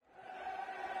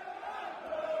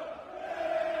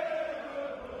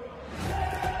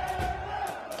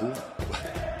Liverpool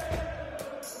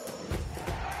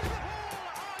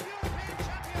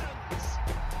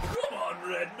Come on,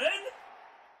 Redmen!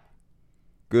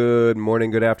 Good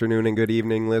morning, good afternoon, and good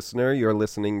evening, listener. You're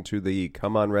listening to the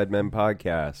Come on, Redmen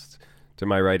podcast. To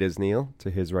my right is Neil. To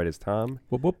his right is Tom.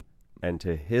 Whoop, whoop. And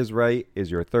to his right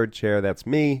is your third chair. That's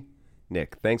me,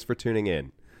 Nick. Thanks for tuning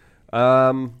in.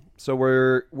 So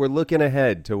we're looking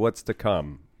ahead to what's to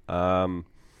come.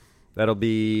 That'll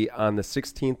be on the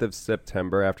 16th of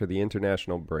September after the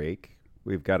international break.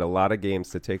 We've got a lot of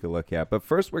games to take a look at. But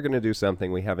first, we're going to do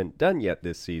something we haven't done yet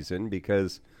this season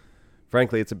because,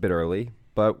 frankly, it's a bit early.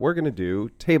 But we're going to do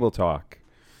Table Talk,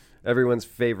 everyone's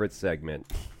favorite segment,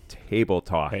 Table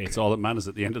Talk. Hey, it's all that matters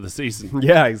at the end of the season.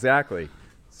 Yeah, exactly.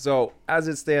 So as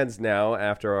it stands now,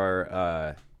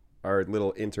 after our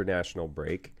little international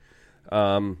break,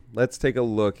 let's take a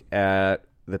look at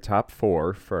the top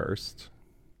four first.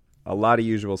 A lot of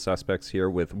usual suspects here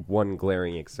with one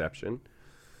glaring exception.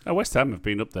 West Ham have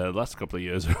been up there the last couple of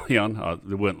years early on.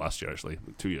 They weren't last year, actually.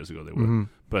 2 years ago they were. Mm-hmm.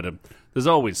 But there's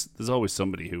always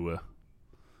somebody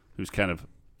who's kind of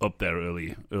up there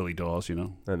early doors, you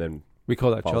know. And then we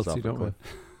call that Chelsea, don't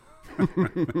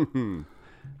we?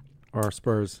 Or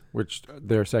Spurs, which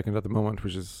they're second at the moment,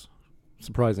 which is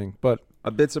surprising. But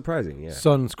a bit surprising, yeah.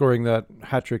 Son scoring that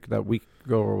hat-trick that week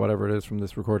ago or whatever it is from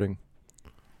this recording.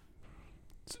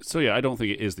 So, yeah, I don't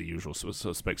think it is the usual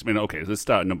suspects. I mean, okay, let's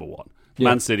start at number one. Yeah.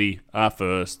 Man City, our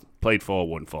first, played 4,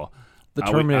 won 4. The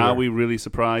Terminator. Are we really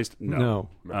surprised? No.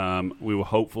 We were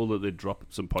hopeful that they'd drop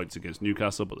some points against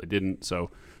Newcastle, but they didn't.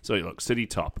 So look, City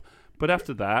top. But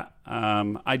after that,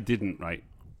 I didn't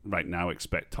right now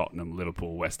expect Tottenham,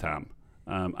 Liverpool, West Ham.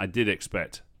 I did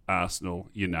expect Arsenal,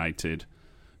 United,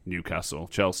 Newcastle,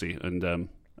 Chelsea, and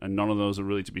none of those are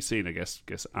really to be seen. I guess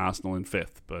Arsenal in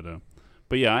 5th,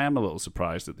 but yeah, I am a little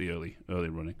surprised at the early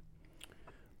running.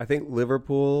 I think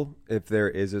Liverpool, if there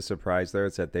is a surprise there,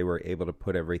 it's that they were able to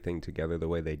put everything together the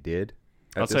way they did.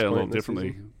 I'll say it a little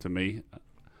differently to me.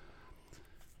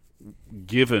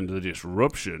 Given the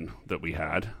disruption that we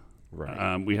had,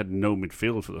 right. We had no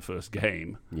midfield for the first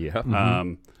game. Yeah.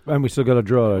 And we still got a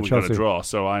draw at we Chelsea. got a draw,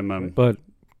 so I'm. But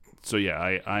so yeah,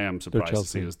 I am surprised to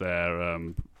see us there.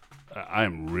 I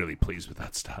am really pleased with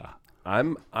that start.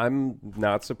 I'm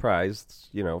not surprised,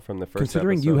 from the first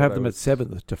considering episode, you have them at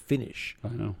 7th to finish. I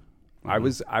know.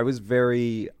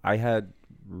 I had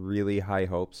really high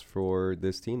hopes for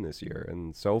this team this year,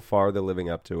 and so far they're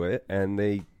living up to it, and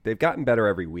they've gotten better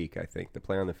every week. I think the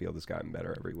play on the field has gotten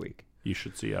better every week. You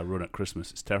should see our run at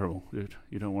Christmas. It's terrible, dude.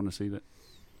 You don't want to see that.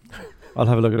 I'll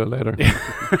have a look at it later.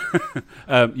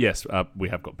 Yes, we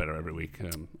have got better every week.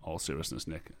 All seriousness,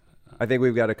 Nick. I think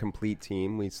we've got a complete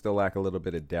team. We still lack a little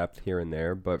bit of depth here and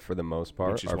there, but for the most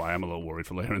part... Which is why I'm a little worried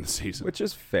for later in the season. Which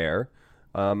is fair.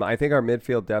 I think our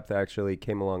midfield depth actually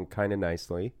came along kind of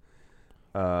nicely.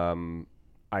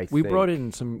 We brought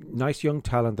in some nice young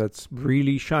talent that's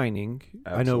really shining.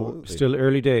 Absolutely. I know still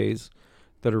early days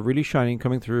that are really shining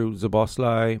coming through.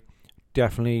 Szoboszlai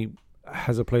definitely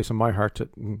has a place in my heart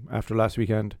after last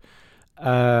weekend.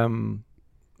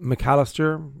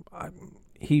 McAllister...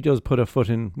 he does put a foot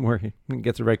in where he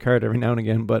gets a red card every now and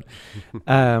again, but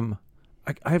I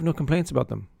have no complaints about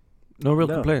them. No real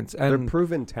complaints. And they're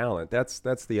proven talent.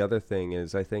 That's the other thing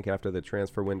is I think after the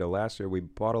transfer window last year, we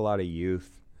bought a lot of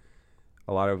youth,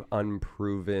 a lot of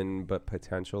unproven but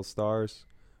potential stars.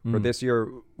 For this year,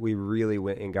 we really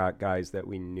went and got guys that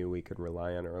we knew we could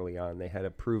rely on early on. They had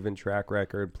a proven track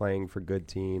record playing for good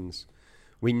teams.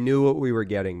 We knew what we were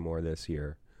getting more this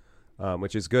year.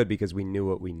 Which is good because we knew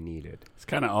what we needed. It's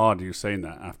kind of odd you saying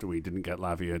that after we didn't get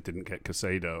Lavia, didn't get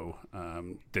Casado,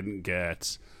 didn't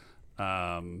get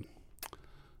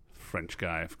French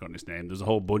guy, I've forgotten his name. There's a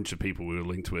whole bunch of people we were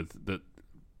linked with that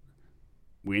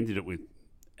we ended up with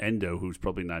Endo, who's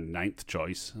probably our 9th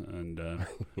choice, and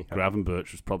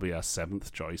Gravenberch was probably our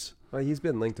 7th choice. Well, he's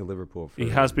been linked to Liverpool for He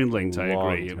has been linked, I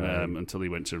agree, until he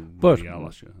went to Real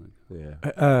last year. I think.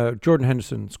 Yeah. Jordan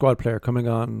Henderson, squad player, coming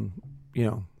on,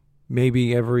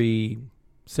 maybe every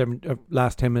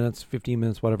last 10 minutes, 15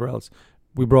 minutes, whatever else.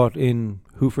 We brought in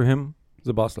who for him?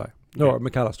 Szoboszlai. No,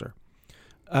 McAllister.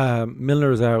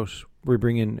 Milner is out. We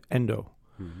bring in Endo.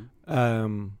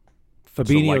 Mm-hmm.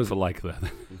 Fabinho's... So like for like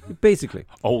there. Basically.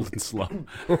 Old and slow.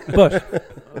 But...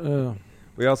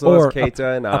 we also lost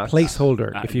Keita and Ox. A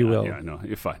placeholder, if you will. Yeah, no,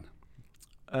 you're fine.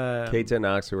 Keita and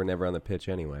Ox, who were never on the pitch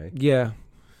anyway. Yeah.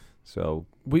 So...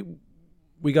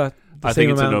 We got the I same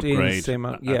think it's amount an upgrade. in, same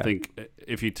amount, yeah. I think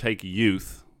if you take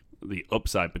youth, the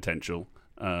upside potential,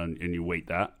 and you weight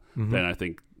that, then I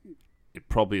think it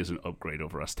probably is an upgrade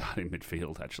over our starting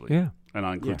midfield, actually. Yeah. And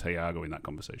I include Thiago in that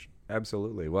conversation.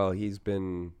 Absolutely. Well, he's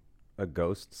been a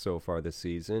ghost so far this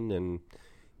season, and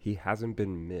he hasn't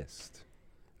been missed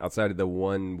outside of the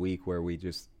 1 week where we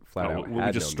just flat out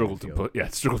had just no struggled midfield.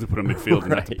 to put a midfield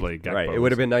and had to play Gakpo. Right. It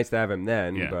would have been nice to have him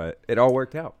then, but it all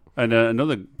worked out. And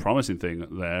another promising thing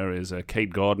there is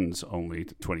Cade Gordon's only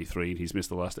 23. He's missed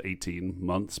the last 18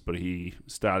 months, but he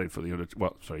started for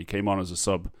he came on as a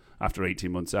sub after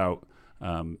 18 months out.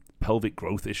 Pelvic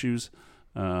growth issues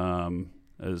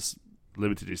has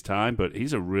limited his time, but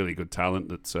he's a really good talent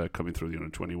that's coming through the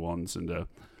under-21s, and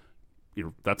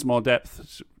that's more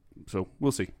depth. So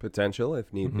we'll see. Potential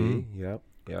if need be. Yep.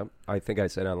 I think I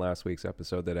said on last week's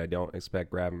episode that I don't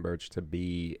expect Gravenberch to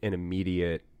be an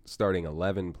immediate starting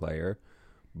 11 player,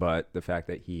 but the fact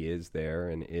that he is there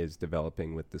and is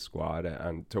developing with the squad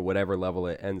and to whatever level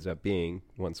it ends up being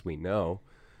once we know.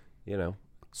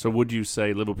 So would you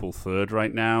say Liverpool third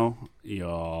right now?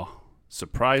 You're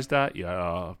surprised at?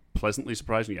 You're pleasantly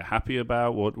surprised and you're happy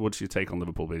about? What's your take on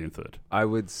Liverpool being in third? I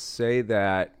would say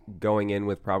that going in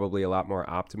with probably a lot more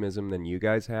optimism than you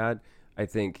guys had. I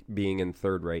think being in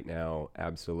third right now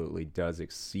absolutely does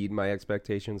exceed my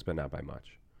expectations, but not by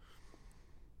much.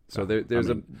 So there's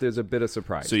a bit of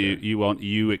surprise. So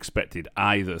you expected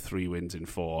either 3 wins in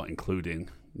 4, including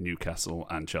Newcastle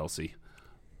and Chelsea.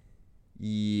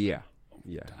 Yeah.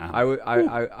 Damn.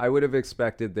 I would have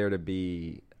expected there to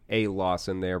be a loss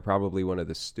in there, probably one of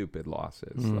the stupid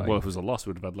losses. Well, if it was a loss,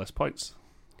 we'd have had less points.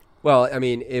 Well, I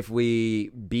mean, if we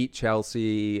beat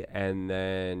Chelsea and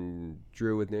then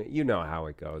drew with, how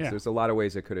it goes. Yeah. There's a lot of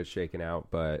ways it could have shaken out,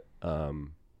 but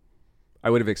I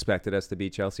would have expected us to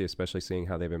beat Chelsea, especially seeing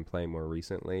how they've been playing more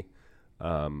recently.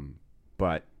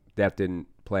 But that didn't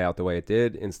play out the way it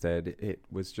did. Instead, it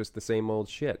was just the same old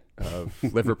shit of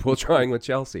Liverpool trying with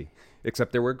Chelsea,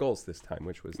 except there were goals this time,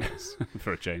 which was nice.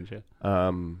 For a change,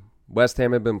 yeah. West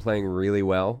Ham have been playing really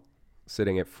well,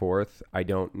 sitting at 4th. I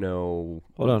don't know.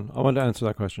 Hold on. I want to answer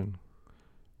that question.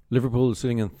 Liverpool is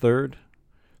sitting in 3rd.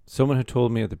 Someone had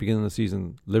told me at the beginning of the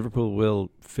season, Liverpool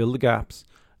will fill the gaps,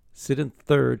 sit in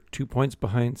 3rd, 2 points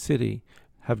behind City,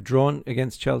 have drawn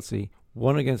against Chelsea,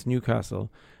 won against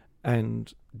Newcastle,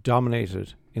 and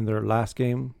dominated in their last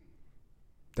game.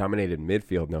 Dominated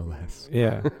midfield, no less.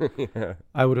 Yeah.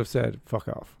 I would have said, fuck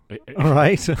off. All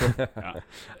right?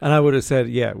 And I would have said,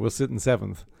 yeah, we'll sit in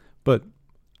 7th. But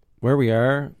where we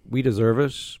are, we deserve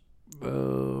it.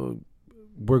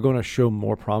 We're going to show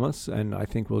more promise, and I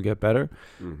think we'll get better.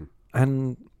 Mm-hmm.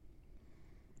 And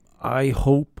I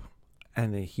hope,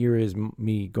 and here is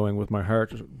me going with my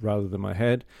heart rather than my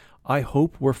head, I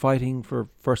hope we're fighting for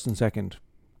 1st and 2nd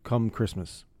come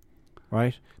Christmas,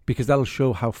 right? Because that'll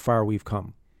show how far we've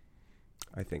come.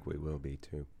 I think we will be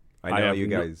too. I know you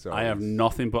guys. I have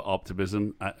nothing but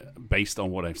optimism based on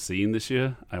what I've seen this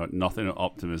year. I have nothing but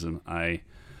optimism. I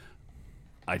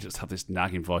just have this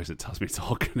nagging voice that tells me it's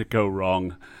all going to go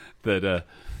wrong, that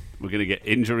we're going to get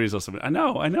injuries or something. I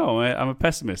know. I'm a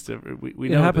pessimist. We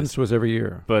know it happens to us every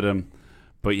year.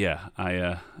 But yeah,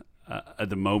 I at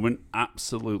the moment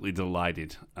absolutely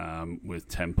delighted with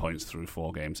 10 points through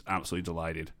 4 games. Absolutely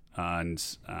delighted,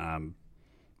 and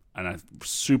I'm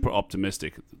super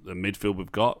optimistic. The midfield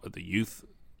we've got, the youth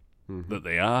that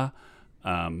they are.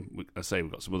 We've got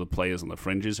some other players on the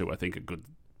fringes who I think are good,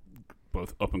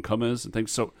 both up and comers and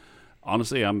things. So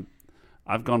honestly,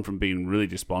 I've gone from being really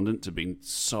despondent to being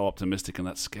so optimistic, and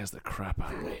that scares the crap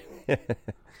out of me.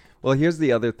 Well, here's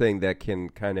the other thing that can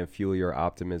kind of fuel your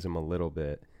optimism a little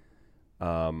bit.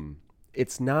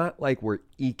 It's not like we're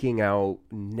eking out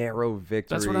narrow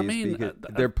victories. That's what I mean.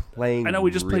 They're playing. I know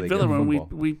we just really played Villa and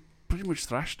football. we pretty much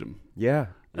thrashed them. Yeah,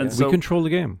 and we control the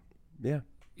game. Yeah,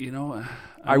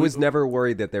 I was never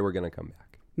worried that they were going to come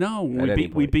back. No,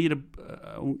 we beat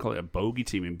I won't call it a bogey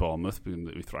team in Bournemouth, being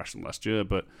that we thrashed them last year,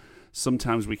 but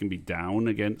sometimes we can be down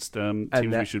against teams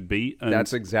we should beat. And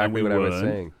that's exactly what I was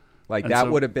saying. Like, and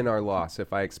that would have been our loss.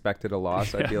 If I expected a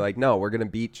loss, I'd be like, no, we're going to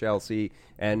beat Chelsea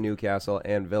and Newcastle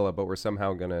and Villa, but we're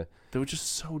somehow going to... They were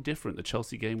just so different. The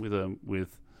Chelsea game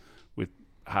with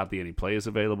hardly any players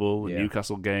available. The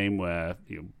Newcastle game where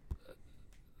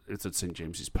it's at St.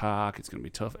 James's Park. It's going to be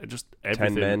tough. It just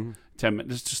everything. 10 men. 10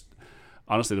 men. It's just,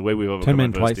 honestly, the way we've overcome 10 men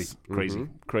adversity. twice.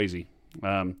 Crazy.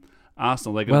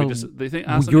 Arsenal, they're going to be they think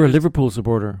Arsenal you're a Liverpool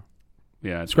supporter.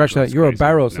 Yeah, scratch that. You're crazy. A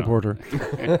Barrow supporter.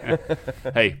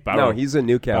 Hey, Barrow. No, he's a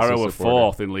Newcastle Barrow were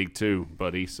supporter. 4th in League 2,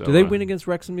 buddy. So, did they win against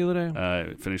Wrexham the other day?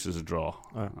 It finished as a draw.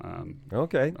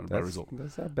 Okay, not a bad result.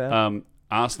 That's not bad.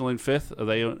 Arsenal in 5th. Are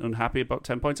they unhappy about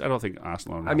 10 points? I don't think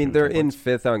Arsenal are unhappy. I mean, they're in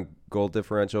 5th on goal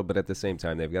differential, but at the same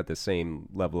time, they've got the same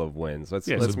level of wins. Let's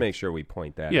make sure we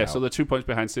point that out. Yeah, so they're 2 points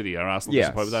behind City. Are Arsenal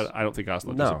disappointed with that? I don't think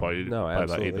Arsenal are disappointed no, by that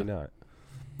absolutely either. not.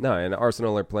 No, and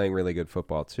Arsenal are playing really good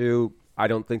football too. I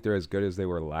don't think they're as good as they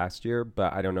were last year,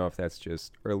 but I don't know if that's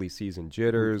just early season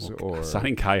jitters or...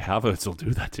 Signing Kai Havertz will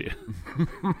do that to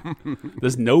you.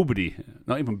 There's nobody,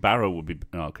 not even Barrow would be...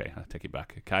 Oh, okay, I take it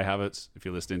back. Kai Havertz, if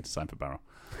you're listening, sign for Barrow.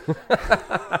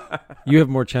 You have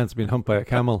more chance of being humped by a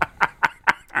camel.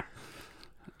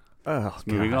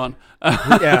 Moving on.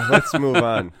 Yeah, let's move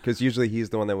on, because usually he's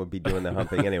the one that would be doing the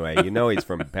humping anyway. You know he's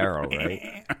from Barrow,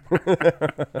 right?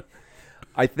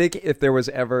 I think if there was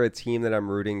ever a team that I'm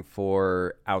rooting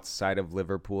for outside of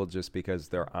Liverpool just because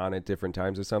they're on at different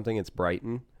times or something, it's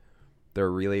Brighton. They're a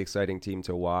really exciting team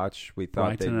to watch. We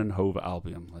thought Brighton and Hove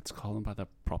Albion. Let's call them by their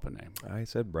proper name. I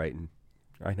said Brighton.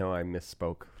 I know I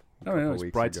misspoke. No, it's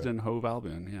Brighton and Hove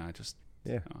Albion. Yeah, I just...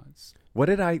 Yeah. It's What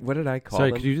did I call Sorry,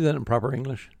 them? could you do that in proper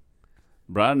English?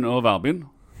 Brighton and Hove Albion.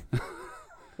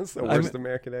 That's the worst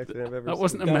American accent I've ever That seen.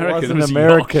 wasn't American. wasn't it was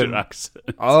American. Yorkshire accent.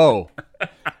 Oh.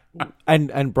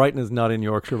 And Brighton is not in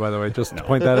Yorkshire, by the way, just to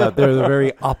point that out. They're the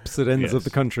very opposite ends Yes. of the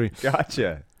country.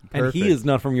 Gotcha. And he is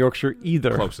not from Yorkshire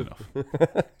either. Close enough.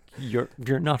 You're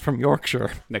not from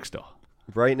Yorkshire. Next door.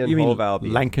 Brighton and You mean Hove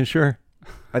Albion. Lancashire?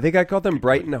 I think I called them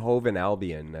Brighton, Hove, and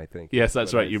Albion, I think. Yes,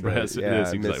 that's What right. I You said. that's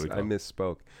Yeah, exactly I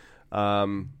misspoke.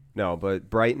 No, but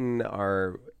Brighton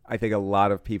are... I think a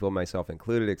lot of people, myself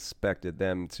included, expected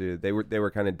them to... They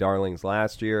were kind of darlings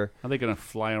last year. Are they going to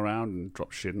fly around and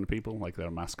drop shit into people like they're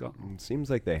a mascot? It seems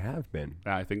like they have been.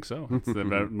 I think so. They're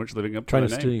very much living up to Trying to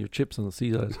their steal name. your chips on the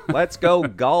seaside. Let's go,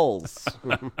 Gulls.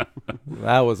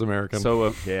 That was American.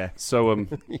 So, Yeah. so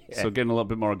getting a little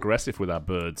bit more aggressive with our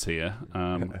birds here.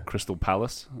 Crystal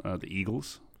Palace, the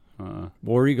Eagles.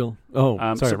 War Eagle. Oh,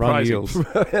 sorry, wrong surprising.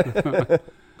 Eagles.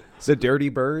 The Dirty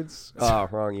Birds? Oh,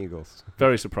 wrong Eagles.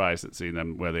 Very surprised at seeing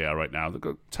them where they are right now. They've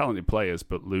got talented players,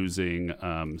 but losing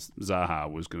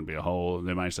Zaha was going to be a hole.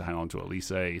 They managed to hang on to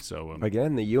Elise. So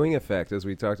Again, the Ewing effect, as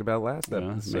we talked about last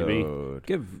Yeah, episode.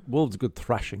 Give Wolves a good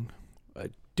thrashing. A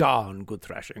darn good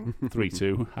thrashing.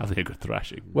 3-2. How they a good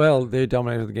thrashing. Well, they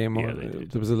dominated the game. Yeah, they did.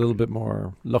 There was a little bit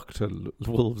more luck to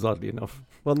Wolves, oddly enough.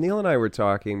 Well, Neil and I were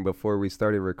talking before we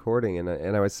started recording, and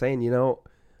I was saying,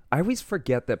 I always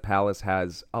forget that Palace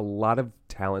has a lot of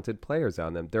talented players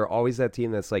on them. They're always that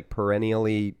team that's like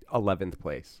perennially 11th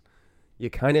place. You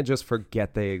kind of just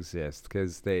forget they exist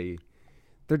because they're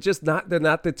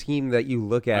not the team that you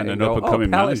look at And and an go,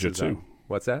 up-and-coming Palace manager is on." too.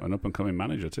 What's that? An up-and-coming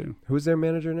manager too. Who's their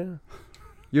manager now?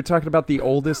 You're talking about the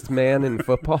oldest man in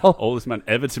football? Oldest man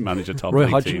Everton manager, top Roy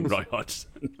 18, Hodgson. Roy Hodgson.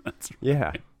 That's right.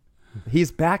 Yeah.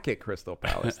 He's back at Crystal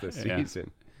Palace this Yeah.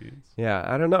 season. Yeah,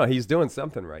 I don't know. He's doing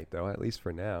something right, though, at least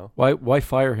for now. Why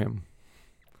fire him?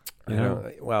 You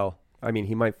know? Well, I mean,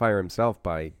 he might fire himself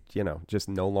by, just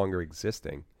no longer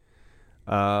existing.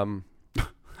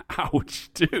 Ouch,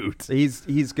 dude.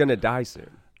 He's going to die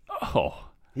soon. Oh.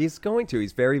 He's going to.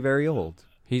 He's very, very old.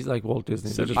 He's like Walt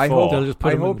Disney. They'll just, I hope- they'll just put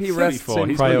I him hope in he rests 34. in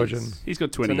He's cryogen. He's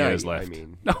got 20 Tonight, years left. I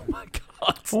mean. Oh, my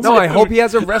God. No, I hope he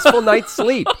has a restful night's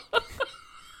sleep.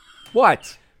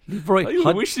 What? Leroy I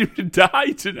Hod- wish him to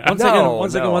die tonight. One No,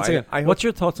 second. I hope- What's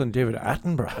your thoughts on David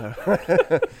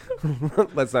Attenborough?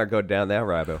 Let's not go down that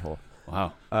rabbit hole.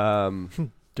 Wow.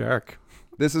 Dark.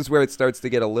 This is where it starts to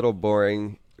get a little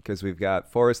boring because we've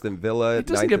got Forest and Villa. It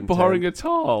doesn't 9th get and boring 10th. at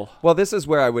all. Well, this is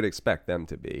where I would expect them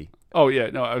to be. Oh, yeah.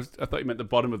 No, I thought you meant the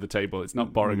bottom of the table. It's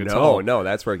not boring at all. No,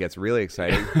 that's where it gets really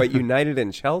exciting. But United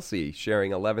and Chelsea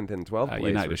sharing 11th and 12th place,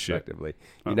 United are shit. respectively.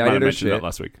 Might have United are mentioned shit. that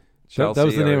last week. That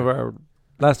was the name of our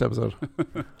last episode.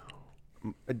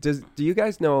 Do you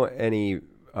guys know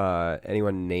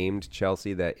anyone named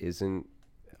Chelsea that isn't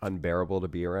unbearable to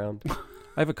be around?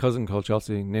 I have a cousin called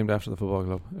Chelsea, named after the football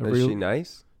club. Is she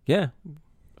nice? Yeah.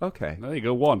 Okay. There you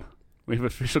go. One. We have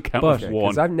official count But- of one.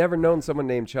 Because I've never known someone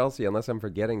named Chelsea unless I'm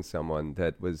forgetting someone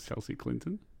that was... Chelsea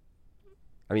Clinton.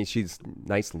 I mean, she's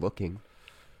nice looking.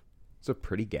 It's a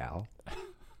pretty gal.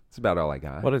 That's about all I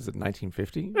got. What is it,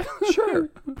 1950? Sure.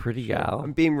 Pretty gal.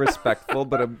 I'm being respectful,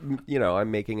 but I'm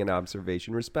making an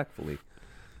observation respectfully.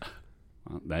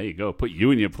 Well, there you go. Put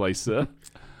you in your place, sir.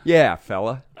 Yeah,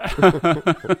 fella.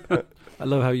 I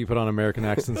love how you put on American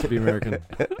accents to be American.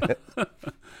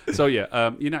 So,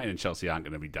 yeah, United and Chelsea aren't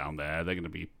going to be down there. They're going to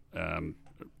be...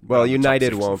 Well, top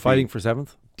United six. won't Fighting be. for 7th?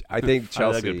 I think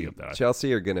They're gonna be up there.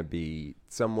 Chelsea are going to be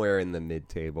somewhere in the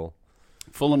mid-table.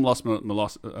 Fulham lost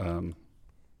Mitrovic.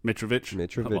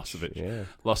 Mitrovic. Yeah.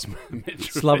 Lost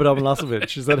Mitrovic. Slobodan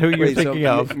Milosevic. Is that who you're thinking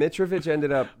of? Mitrovic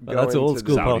ended up going That's old to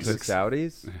school the politics.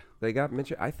 Saudis. They got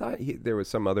Mitrovic. I thought there was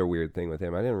some other weird thing with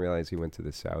him. I didn't realize he went to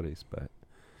the Saudis.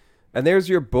 And there's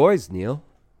your boys, Neil.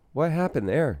 What happened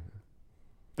there?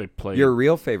 They played. Your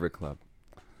real favorite club.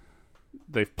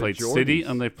 They've played Geordies. City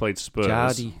and they've played Spurs.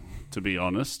 Jadi. To be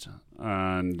honest,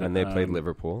 and And they played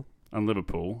Liverpool. and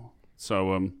Liverpool. So,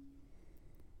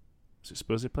 was it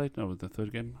Spurs they played? No, the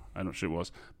third game. I'm not sure it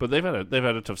was, but they've had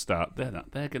a tough start.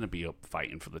 They're going to be up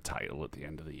fighting for the title at the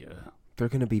end of the year. They're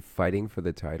going to be fighting for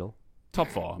the title. Top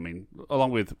four. I mean,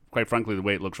 along with, quite frankly, the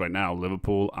way it looks right now: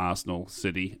 Liverpool, Arsenal,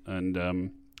 City, and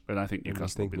I think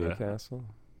Newcastle will be Newcastle?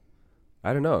 There.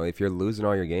 I don't know. If you're losing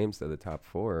all your games to the top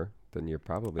four, then you're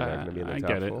probably not going to be in the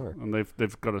top four. And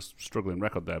they've got a struggling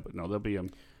record there, but no, they'll be.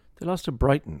 They lost to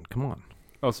Brighton. Come on.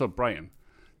 Oh, so Brighton.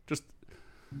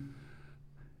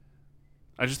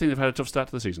 I just think they've had a tough start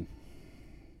to the season.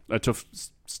 A tough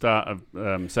start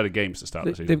of set of games to start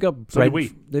the season. They've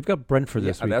got Brentford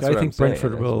this week. I think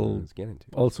Brentford will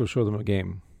also show them a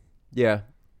game. Yeah.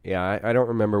 Yeah, I don't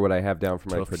remember what I have down for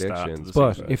my predictions.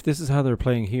 But if this is how they're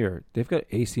playing here, they've got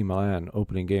AC Milan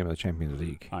opening game of the Champions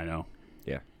League. I know.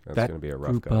 Yeah, that's going to be a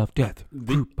rough go.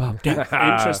 Group of death.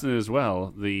 Interesting as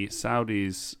well, the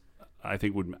Saudis, I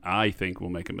think will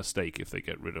make a mistake if they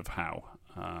get rid of Howe.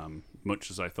 Much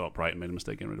as I thought Brighton made a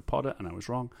mistake getting rid of Potter, and I was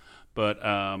wrong. But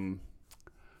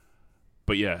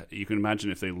yeah, you can imagine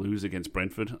if they lose against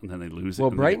Brentford and then they lose. Well,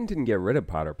 Brighton didn't get rid of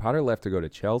Potter. Potter left to go to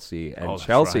Chelsea, and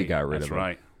Chelsea got rid of him. That's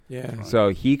right. Yeah. So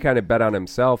he kind of bet on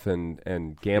himself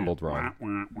and gambled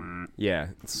wrong. Yeah,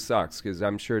 it sucks because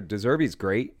I'm sure De Zerbi's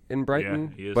great in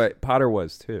Brighton, he is. But Potter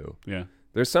was too. Yeah.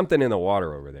 There's something in the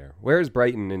water over there. Where's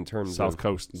Brighton in terms South of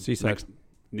Coast, seaside,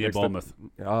 near Bournemouth?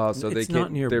 So it's they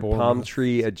not near they're Bournemouth. palm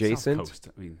tree adjacent. South Coast.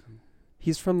 I mean,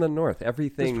 he's from the north.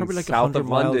 Everything probably like south of 100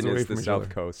 miles London away is the from each South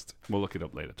other. Coast. we'll look it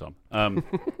up later, Tom.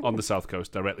 On the South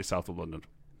Coast, directly south of London.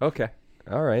 Okay.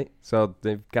 All right. So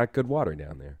they've got good water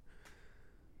down there.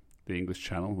 The English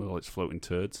Channel with all its floating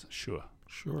turds. Sure.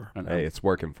 And, Hey, it's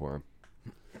working for him.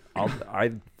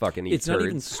 I fucking eat It's turds. not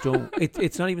even stone.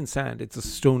 It's not even sand. It's a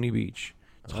stony beach.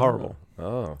 It's horrible.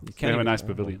 Oh. they have a nice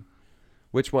pavilion.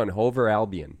 Which one, Hove or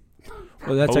Albion?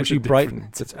 Well, that's Hove's actually a Brighton.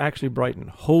 different- That's actually Brighton.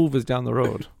 Hove is down the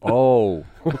road. Oh.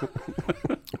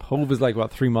 Hove is like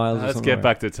about 3 miles. or Let's something get like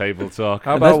back to table talk.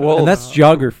 How that. about Wolves? And that's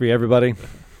geography, everybody.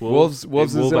 Wolves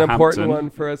is an important one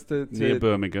for us to near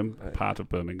Birmingham, part of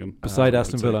Birmingham. Beside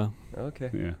Aston Villa. Okay.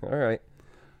 Yeah. All right.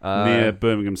 Near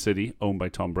Birmingham City, owned by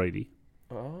Tom Brady,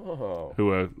 Oh.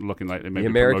 who are looking like they may The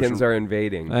be Americans promotional. are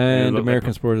invading. And look,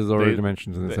 American sport is already they-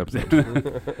 mentioned in this episode.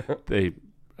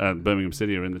 Birmingham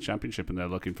City are in the championship and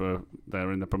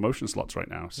they're in the promotion slots right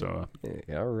now. So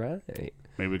All right.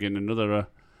 maybe we're getting another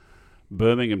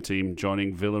Birmingham team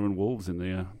joining Villa and Wolves in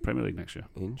the Premier League next year.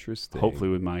 Interesting. Hopefully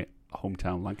with my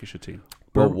hometown Lancashire team.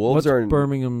 Well, Wolves What's are in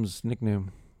Birmingham's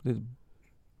nickname?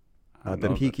 I the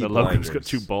don't know, Peaky the logo's got Blinders.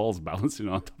 two balls balancing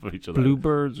on top of each other.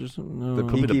 Bluebirds or something? No. The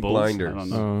Could be Peaky Bulls. Blinders. I don't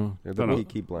know. Oh. They're the Don't know.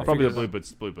 Peaky Blinders. Probably the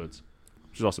Bluebirds,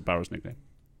 which is also Barrow's nickname.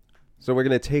 So we're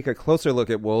going to take a closer look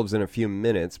at Wolves in a few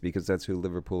minutes because that's who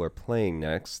Liverpool are playing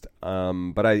next.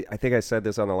 But I think I said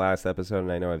this on the last episode,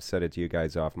 and I know I've said it to you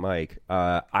guys off mic.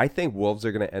 I think Wolves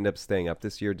are going to end up staying up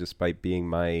this year despite being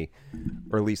my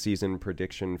early season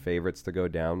prediction favorites to go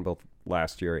down both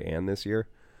last year and this year.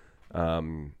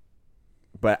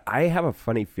 But I have a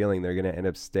funny feeling they're going to end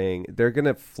up staying. They're going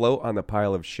to float on the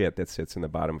pile of shit that sits in the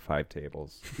bottom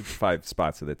 5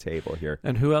 spots of the table here.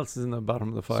 And who else is in the bottom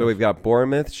of the 5? So we've got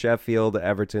Bournemouth, Sheffield,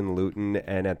 Everton, Luton,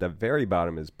 and at the very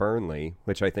bottom is Burnley,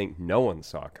 which I think no one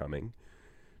saw coming.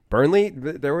 Burnley,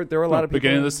 there were a lot of people.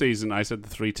 Beginning of the season, I said the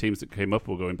three teams that came up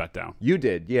were going back down. You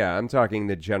did, yeah. I'm talking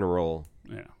the general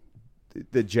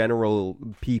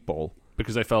people.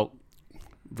 Because I felt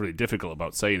really difficult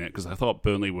about saying it because I thought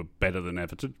Burnley were better than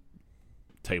Everton.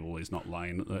 Table is not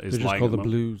lying. They're Is just lying called at the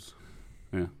moment. Blues.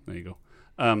 Yeah, there you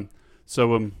go.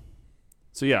 So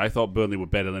yeah, I thought Burnley were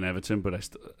better than Everton, but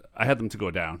I had them to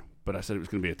go down. But I said it was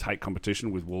going to be a tight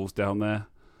competition with Wolves down there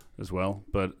as well.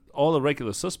 But all the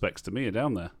regular suspects to me are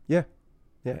down there. Yeah,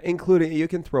 including you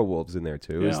can throw Wolves in there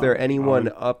too. Yeah, is there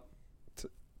anyone up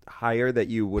higher that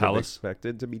you would have Palace.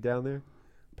 expected to be down there?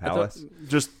 I Palace.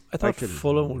 thought could've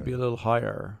Fulham done would be that. a little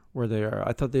higher where they are.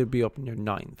 I thought they'd be up near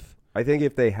 9th. I think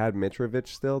if they had Mitrovic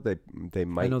still, they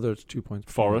might. I know there's 2 points.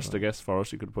 between Forest, I them. guess.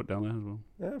 Forest you could put down there as well.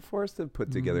 Yeah, Forest have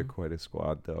put together quite a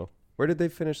squad though. Where did they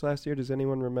finish last year? Does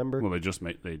anyone remember? Well, they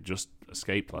just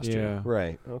escaped last year.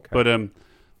 Right. Okay. But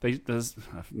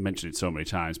I've mentioned it so many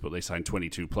times, but they signed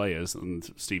 22 players, and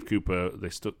Steve Cooper.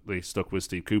 They stuck with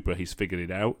Steve Cooper. He's figured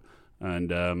it out,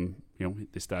 and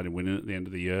they started winning at the end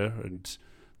of the year. And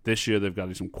this year they've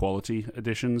got some quality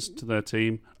additions to their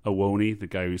team. Owoni, the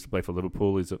guy who used to play for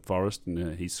Liverpool, is at Forest,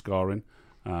 and he's scoring.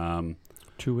 2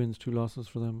 wins, 2 losses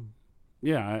for them.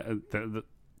 Yeah,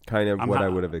 kind of I'm what ha- I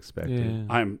would have expected.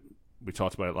 Yeah. We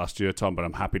talked about it last year, Tom, but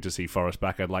I'm happy to see Forest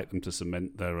back. I'd like them to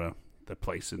cement their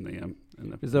place in the.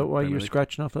 Is that why Premier you're League.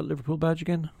 scratching off that Liverpool badge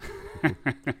again?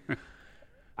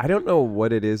 I don't know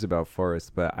what it is about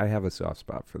Forest, but I have a soft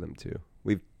spot for them too.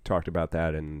 We've talked about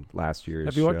that in last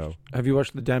year's show. Have you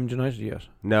watched The Damned United yet?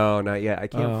 No, not yet. I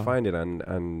can't find it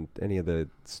on any of the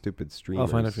stupid streamers.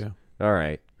 I'll find it for you. All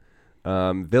right.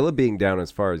 Villa being down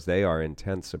as far as they are in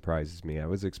 10th surprises me. I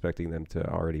was expecting them to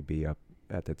already be up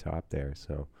at the top there,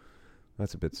 so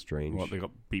that's a bit strange. Well, they got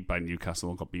beat by Newcastle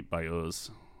and got beat by us.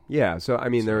 Yeah, so I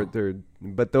mean they're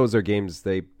but those are games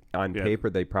they on paper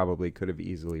they probably could have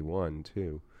easily won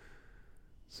too.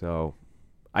 So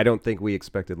I don't think we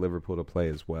expected Liverpool to play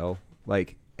as well.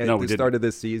 Like at the start of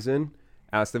this season,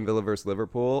 Aston Villa versus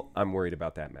Liverpool, I'm worried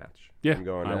about that match. Yeah, I'm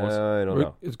going, I don't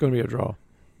know. It's going to be a draw.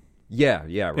 Yeah,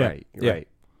 right.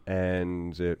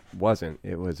 And it wasn't.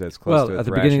 It was as close to at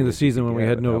the beginning of the season when we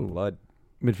had no blood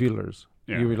midfielders.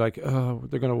 Yeah. You were like, oh,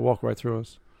 they're going to walk right through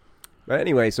us. But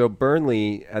anyway, so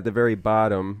Burnley at the very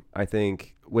bottom, I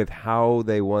think, with how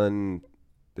they won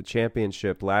the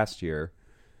championship last year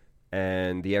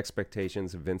and the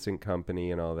expectations of Vincent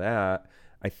Kompany and all that,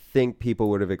 I think people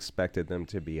would have expected them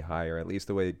to be higher, at least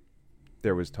the way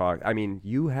there was talk. I mean,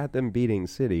 you had them beating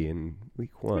City in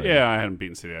week 1. Yeah, I hadn't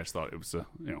beaten City. I just thought it was,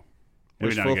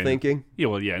 wishful thinking? Yeah,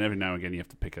 well, yeah, and every now and again you have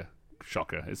to pick a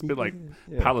shocker. It's a bit like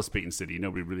Palace beating City.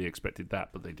 Nobody really expected that,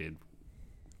 but they did.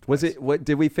 Was it? What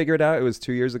did we figure it out? It was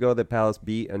 2 years ago that Palace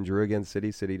beat and drew against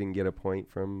City. City didn't get a point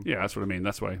from. Yeah, that's what I mean.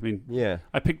 That's why. I mean, yeah,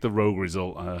 I picked the rogue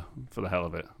result for the hell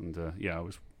of it, and I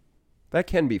was. That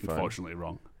can be fun. Unfortunately,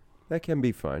 wrong. That can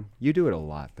be fun. You do it a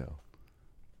lot, though.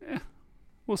 Yeah,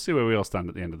 we'll see where we all stand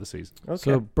at the end of the season. Okay.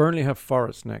 So Burnley have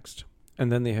Forest next,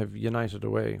 and then they have United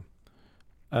away.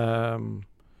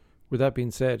 With that being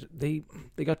said, they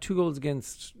got 2 goals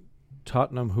against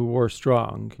Tottenham, who were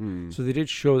strong, so they did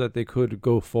show that they could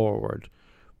go forward.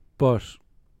 But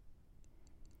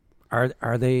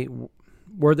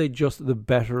were they just the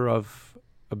better of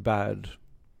a bad?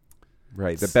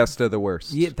 Right, the best of the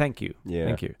worst. Yeah, thank you. Yeah,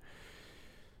 thank you.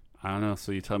 I don't know.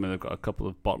 So you tell me they've got a couple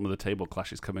of bottom of the table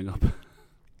clashes coming up.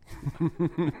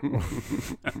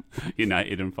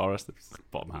 United and Forest,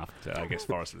 bottom half. I guess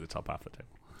Forest is the top half of the table.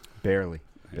 Barely.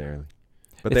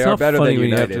 But it's they are better than United.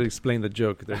 You have to explain the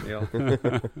joke there,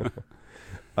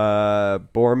 Neil.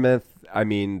 Bournemouth, I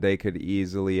mean, they could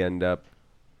easily end up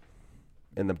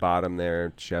in the bottom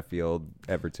there. Sheffield,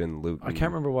 Everton, Luton. I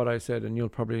can't remember what I said, and you'll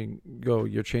probably go,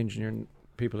 you're changing your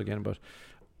people again, but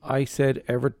I said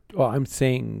I'm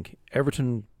saying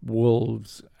Everton,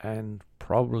 Wolves, and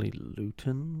probably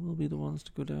Luton will be the ones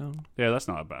to go down. Yeah, that's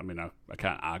not bad. I mean, I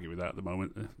can't argue with that at the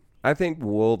moment. I think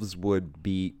Wolves would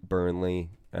beat Burnley,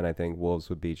 and I think Wolves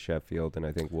would beat Sheffield, and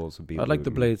I think Wolves would beat I'd like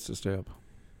the Blades to stay up.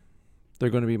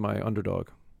 They're going to be my underdog.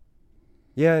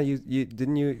 Yeah, you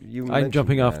didn't you I'm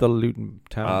jumping off the Luton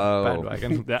Town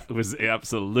bandwagon. That was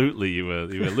absolutely you were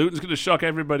Luton's going to shock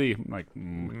everybody. I'm like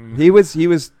he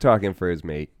was talking for his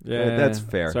mate. Yeah, that's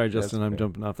fair. Sorry, Justin, that's I'm fair.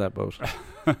 Jumping off that boat.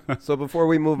 So before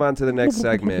we move on to the next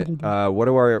segment, what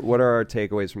are our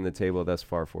takeaways from the table thus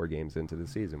far? 4 games into the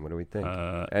season, what do we think?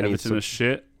 Everton is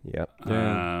shit. Yep.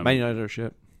 Man United are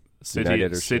shit. City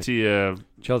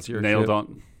Chelsea are nailed shit.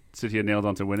 on. City are nailed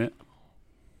on to win it.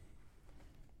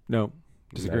 No.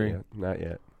 Disagree. Not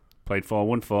yet. Played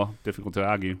 4-1-4. Difficult to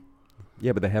argue.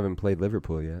 Yeah, but they haven't played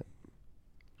Liverpool yet.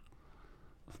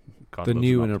 God the loves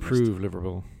new an and optimist. improved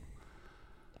Liverpool.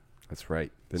 That's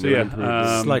right.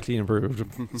 Slightly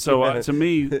improved. So to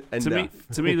me,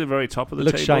 the very top of the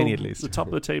Looks table, shiny at least. The top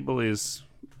of the table is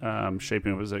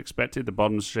shaping up as expected. The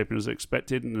bottom's shaping up as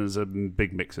expected, and there's a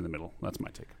big mix in the middle. That's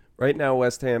my take. Right now,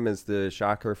 West Ham is the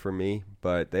shocker for me,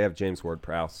 but they have James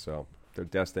Ward-Prowse, so they're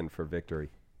destined for victory.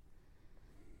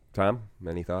 Tom,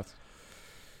 any thoughts?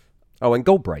 Oh, and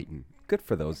go Brighton. Good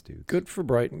for those dudes. Good for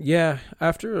Brighton. Yeah,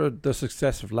 after the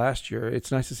success of last year,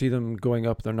 it's nice to see them going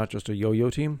up. They're not just a yo-yo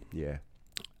team. Yeah.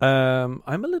 I'm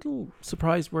a little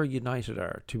surprised where United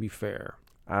are, to be fair.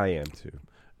 I am too.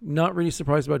 Not really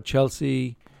surprised about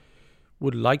Chelsea.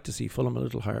 Would like to see Fulham a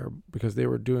little higher because they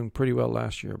were doing pretty well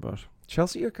last year. But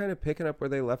Chelsea are kind of picking up where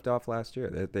they left off last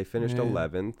year. They finished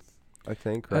 11th, I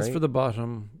think, right? As for the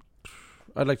bottom,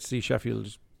 I'd like to see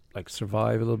Sheffield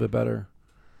survive a little bit better.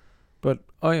 But,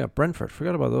 Brentford.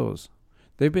 Forgot about those.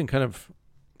 They've been kind of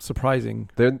surprising.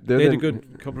 They had a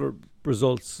good couple of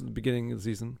results at the beginning of the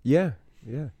season. Yeah.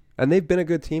 And they've been a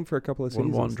good team for a couple of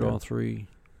seasons. 1-1, draw 3.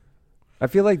 I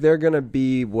feel like they're going to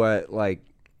be what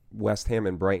West Ham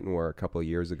and Brighton were a couple of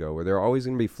years ago, where they're always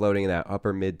going to be floating in that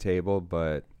upper mid-table,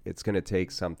 but it's going to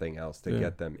take something else to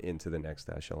get them into the next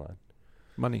echelon.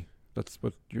 Money. That's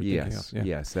what you're thinking of. Yeah.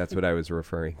 Yes, that's what I was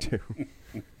referring to.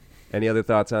 Any other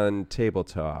thoughts on Table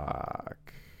Talk?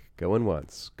 Going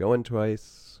once, going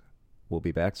twice. We'll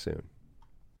be back soon.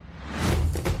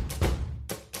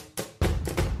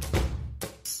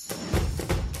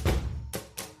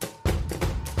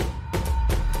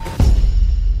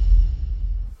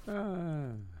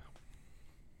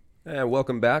 And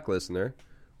welcome back, listener.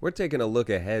 We're taking a look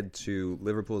ahead to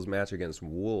Liverpool's match against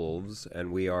Wolves,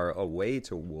 and we are away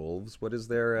to Wolves. What is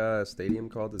their stadium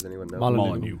called? Does anyone know?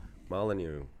 Molineux.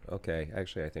 Molineux. Okay,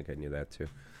 actually, I think I knew that too.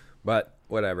 But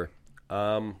whatever.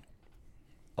 A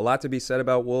lot to be said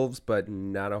about Wolves, but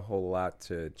not a whole lot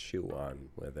to chew on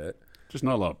with it. Just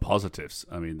not a lot of positives.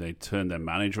 I mean, they turned their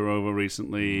manager over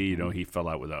recently. You know, he fell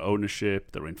out with their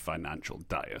ownership. They're in financial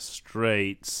dire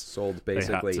straits. Sold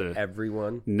basically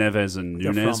everyone. Neves and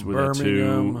Nunes were the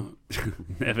two.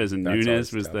 Neves and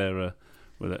Nunes was their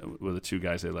were the two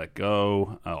guys they let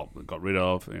go. Got rid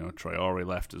of. You know, Traore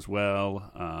left as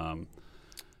well.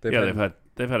 They've had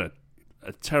a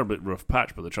terribly rough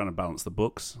patch, but they're trying to balance the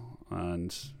books,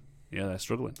 and yeah, they're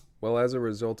struggling. Well, as a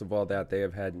result of all that, they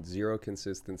have had zero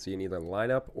consistency in either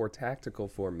lineup or tactical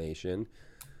formation,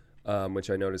 which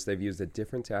I noticed they've used a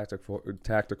different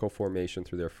tactical formation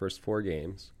through their first 4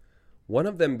 games. One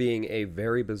of them being a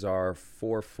very bizarre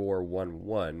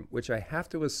 4-4-1-1, which I have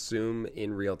to assume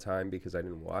in real time because I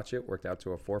didn't watch it, worked out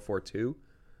to a 4-4-2.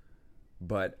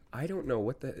 But I don't know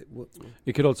what the...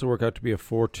 It could also work out to be a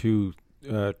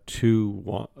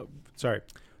 4-2-2-1.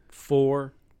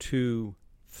 4-2-3-1.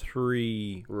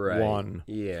 Right.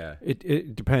 Yeah.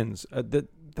 It depends.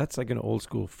 That's like an old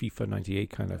school FIFA 98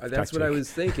 kind of That's tactic. what I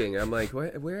was thinking. I'm like,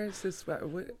 where is this?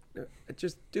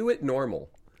 Just do it normal,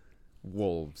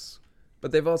 Wolves.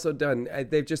 But they've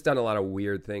just done a lot of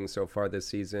weird things so far this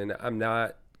season. I'm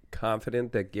not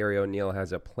confident that Gary O'Neill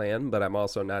has a plan, but I'm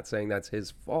also not saying that's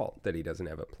his fault that he doesn't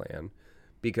have a plan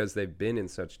because they've been in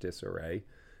such disarray,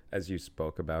 as you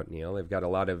spoke about, Neil. They've got a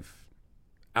lot of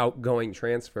outgoing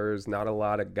transfers, not a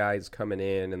lot of guys coming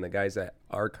in, and the guys that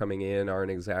are coming in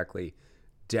aren't exactly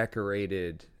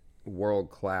decorated world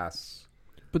class.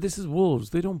 But this is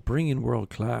Wolves. They don't bring in world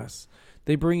class.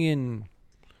 They bring in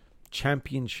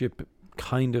championship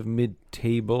kind of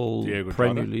mid-table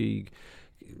Premier League.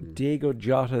 Diego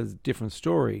Jota's different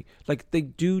story. Like they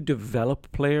do develop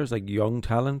players like young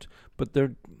talent, but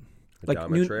they're like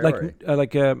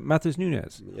Matheus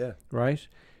Nunes. Yeah. Right?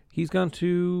 He's gone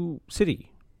to City.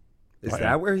 Is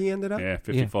that where he ended up? Yeah,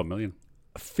 54 million.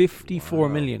 54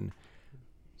 million.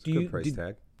 It's a good price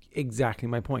tag. Exactly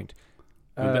my point.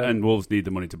 And Wolves need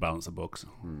the money to balance the books.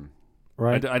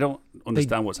 Right. I don't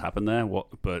understand what's happened there,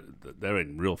 but they're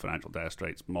in real financial dire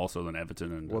straits, more so than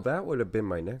Everton. And well, that would have been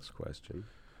my next question.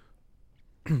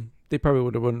 They probably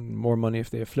would have won more money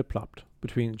if they had flip-flopped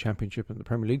between the Championship and the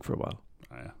Premier League for a while.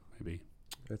 Yeah, maybe.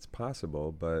 It's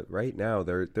possible, but right now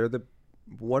they're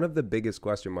one of the biggest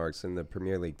question marks in the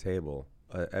Premier League table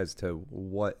as to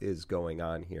what is going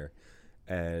on here.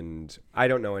 And I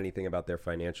don't know anything about their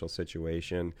financial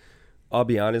situation. I'll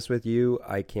be honest with you,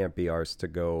 I can't be arsed to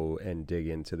go and dig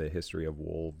into the history of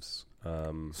Wolves.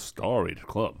 Storied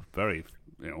club. Very,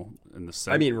 in the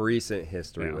 70s. I mean, recent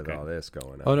history with all this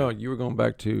going on. Oh, no, you were going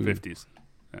back to... 50s.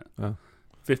 Yeah.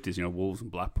 50s, Wolves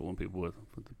and Blackpool and people were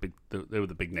they were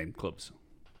the big name clubs.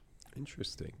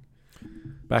 Interesting.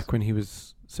 Back when he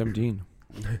was 17.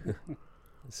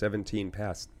 17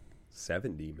 past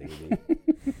 70, maybe.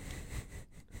 He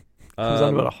was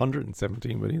on about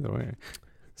 117, but either way.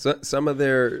 So some of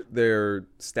their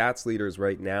stats leaders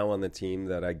right now on the team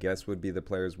that I guess would be the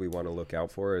players we want to look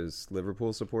out for as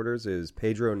Liverpool supporters is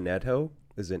Pedro Neto.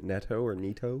 Is it Neto or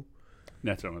Neto?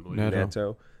 Neto, I believe.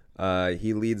 Neto.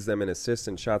 He leads them in assists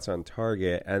and shots on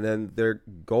target. And then their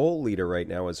goal leader right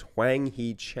now is Hwang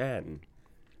Hee-chan,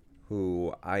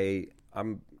 who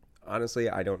I'm honestly,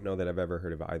 I don't know that I've ever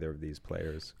heard of either of these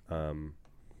players.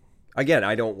 Again,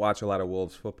 I don't watch a lot of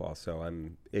Wolves football, so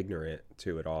I'm ignorant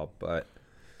to it all. But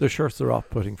their shirts are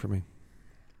off-putting for me.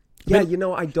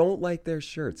 I don't like their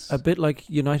shirts. A bit like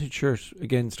United shirt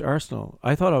against Arsenal.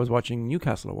 I thought I was watching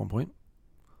Newcastle at one point.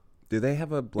 Do they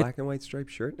have a black and white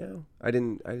striped shirt now? I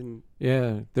didn't.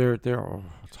 Yeah, they're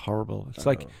it's horrible. It's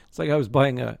like I was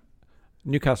buying a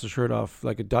Newcastle shirt off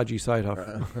like a dodgy site off.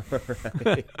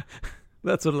 Right.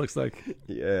 That's what it looks like.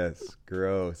 Yes,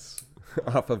 gross.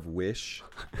 Off of Wish.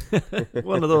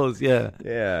 One of those, yeah.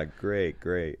 Yeah, great.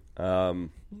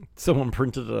 Someone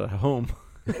printed it at home.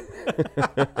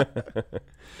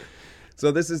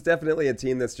 So this is definitely a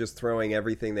team that's just throwing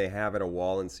everything they have at a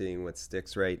wall and seeing what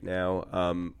sticks right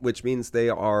now, which means they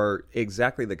are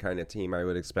exactly the kind of team I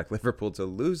would expect Liverpool to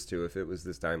lose to if it was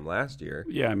this time last year.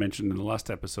 Yeah, I mentioned in the last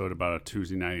episode about a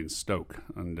Tuesday night in Stoke,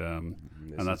 and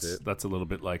that's a little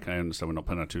bit like, I understand we're not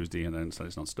playing on Tuesday and then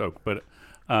it's not Stoke, but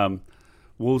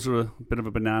Wolves are a bit of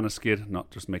a banana skid,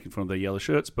 not just making fun of their yellow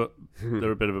shirts, but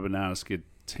they're a bit of a banana skid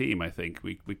team, I think.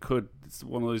 It's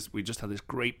one of those, we just had this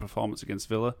great performance against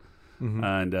Villa,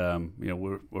 and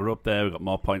we're up there. We've got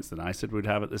more points than I said we'd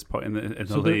have at this point in the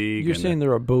So league. you're saying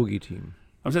they're a bogey team?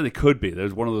 I'm saying they could be.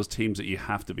 There's one of those teams that you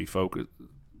have to be focused.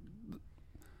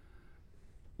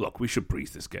 Look, we should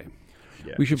breeze this game.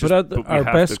 Yeah. We should put out our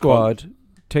best squad,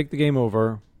 take the game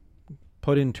over,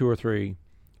 put in 2 or 3,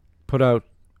 put out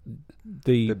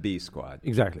the B squad.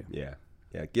 Exactly. Yeah.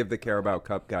 Give the Carabao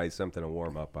Cup guys something to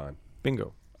warm up on.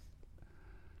 Bingo.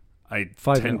 I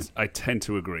tend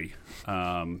to agree.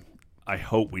 I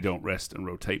hope we don't rest and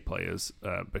rotate players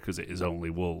because it is only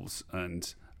Wolves,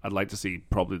 and I'd like to see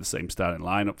probably the same starting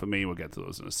lineup for me. We'll get to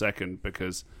those in a second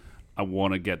because I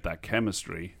want to get that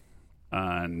chemistry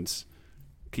and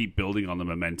keep building on the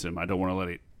momentum. I don't want to let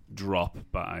it drop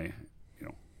by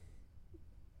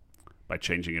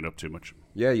changing it up too much.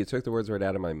 Yeah, you took the words right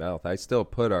out of my mouth. I still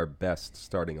put our best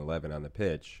starting 11 on the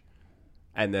pitch.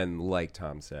 And then, like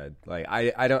Tom said, like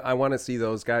I want to see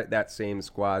those guys, that same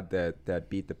squad that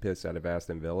beat the piss out of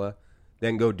Aston Villa,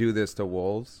 then go do this to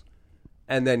Wolves,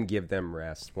 and then give them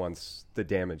rest once the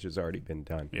damage has already been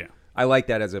done. Yeah, I like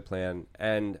that as a plan,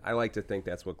 and I like to think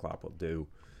that's what Klopp will do.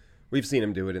 We've seen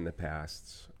him do it in the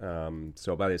past.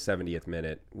 So by the 70th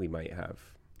minute, we might have.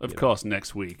 Of course,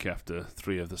 next week after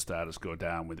 3 of the starters go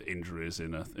down with injuries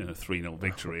in a 3-0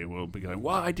 victory, we'll be going,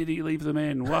 why did he leave them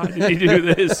in? Why did he do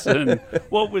this? And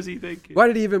what was he thinking? Why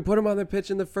did he even put them on the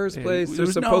pitch in the first place? They're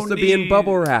supposed to be in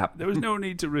bubble wrap. There was no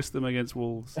need to risk them against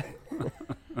Wolves.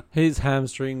 His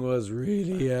hamstring was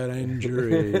really an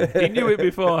injury. He knew it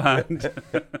beforehand.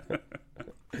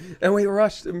 And we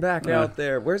rushed him back out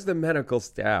there. Where's the medical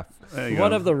staff?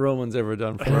 What have the Romans ever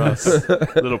done for us?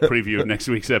 Little preview of next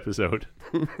week's episode.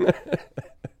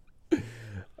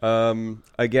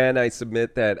 Again, I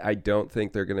submit that I don't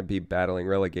think they're going to be battling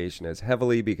relegation as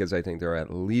heavily because I think there are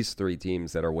at least 3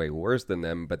 teams that are way worse than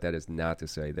them, but that is not to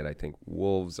say that I think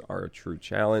Wolves are a true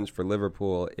challenge for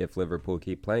Liverpool if Liverpool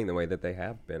keep playing the way that they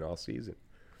have been all season.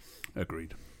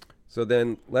 Agreed. So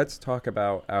then let's talk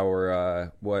about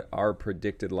our what our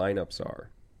predicted lineups are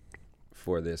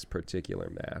for this particular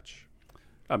match.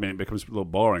 I mean, it becomes a little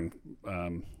boring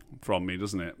from me,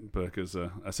 doesn't it? Because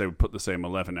I say we put the same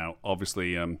 11 out.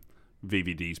 Obviously,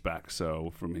 VVD's back, so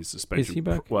from his suspension. Is he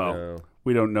back? Well, No.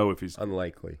 We don't know if he's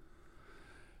Unlikely.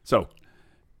 So,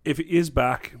 if he is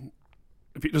back,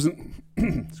 if he doesn't,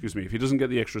 excuse me, if he doesn't get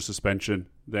the extra suspension,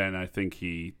 then I think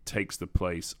he takes the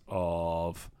place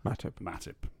of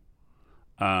Matip.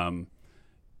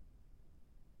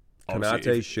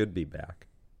 Konate should be back.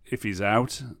 If he's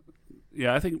out,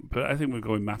 yeah, I think we're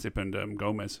going Matip and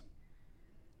Gomez.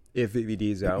 If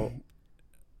VVD's out,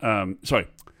 Sorry,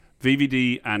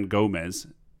 VVD and Gomez.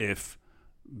 If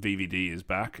VVD is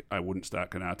back, I wouldn't start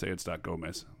Konate. I'd start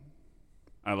Gomez.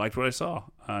 I liked what I saw,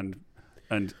 and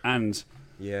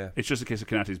yeah, it's just a case of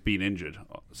Konate's been injured,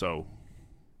 so.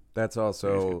 that's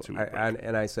also, I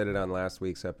I said it on last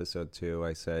week's episode too.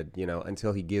 I said,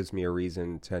 until he gives me a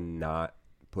reason to not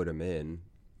put him in,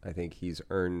 I think he's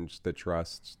earned the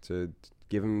trust to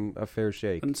give him a fair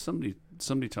shake. And somebody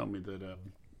told me that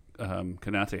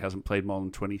Konate hasn't played more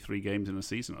than 23 games in a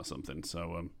season or something.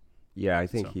 So yeah, I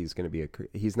think he's going to be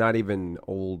he's not even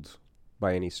old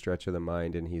by any stretch of the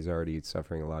mind, and he's already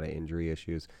suffering a lot of injury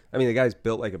issues. I mean, the guy's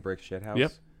built like a brick shithouse.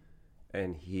 Yep.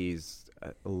 And he's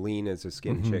lean as a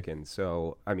skinned chicken.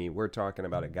 So, I mean, we're talking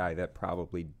about a guy that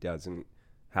probably doesn't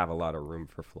have a lot of room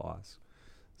for flaws.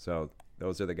 So,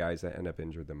 those are the guys that end up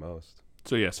injured the most.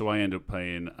 So I end up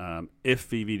playing, if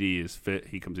VVD is fit,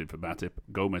 he comes in for Matip.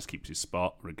 Gomez keeps his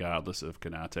spot regardless of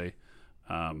Konate.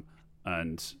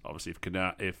 And obviously if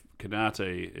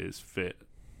Konate is fit,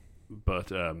 but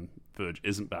Verge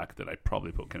isn't back, then I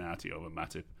probably put Konate over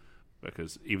Matip.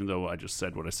 Because even though I just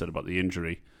said what I said about the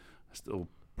injury, I still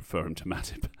prefer him to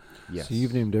Matip. Yes. So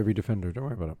you've named every defender. Don't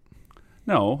worry about it.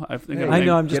 No, I think I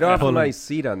know. I'm just get off of pulling. my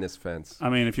seat on this fence. I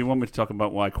mean, if you want me to talk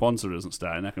about why Kwanzaa isn't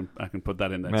starting, I can put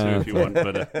that in there too if you want.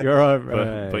 But You're all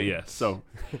right. but yeah. So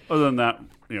other than that,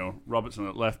 Robertson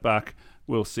at left back.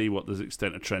 We'll see what the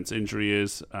extent of Trent's injury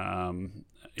is.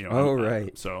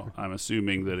 Right. So I'm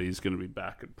assuming that he's going to be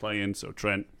back and playing. So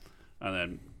Trent, and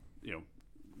then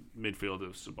midfield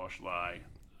of Szoboszlai,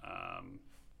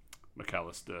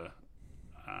 McAllister,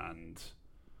 and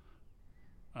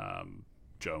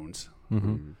Jones.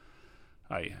 Mm-hmm.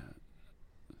 I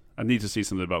need to see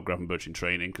something about Gravenberch in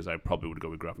training because I probably would go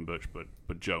with Gravenberch,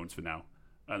 but Jones for now,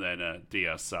 and then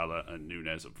Diaz, Salah, and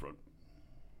Nunez up front.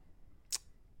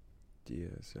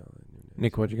 Diaz, Salah, Nunez.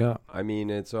 Nick, what you got? I mean,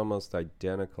 it's almost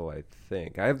identical. I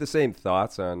think I have the same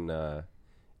thoughts on.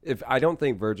 If I don't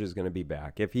think Verge is going to be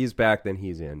back. If he's back, then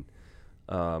he's in.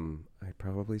 I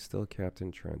probably still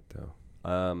captain Trent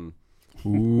though.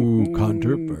 Ooh,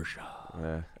 controversial.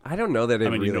 I don't know that it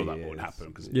really you know that is. won't happen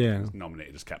because Yeah. he's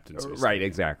nominated as captain. So Right,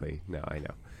 exactly. No, I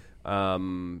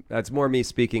know. That's more me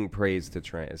speaking praise to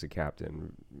Trent as a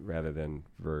captain rather than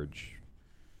Verge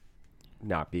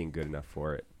not being good enough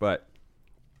for it. But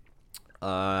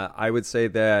I would say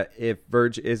that if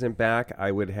Verge isn't back,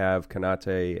 I would have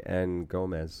Konate and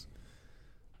Gomez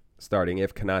starting.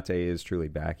 If Konate is truly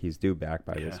back, he's due back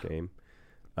by this game.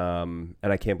 And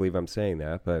I can't believe I'm saying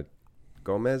that, but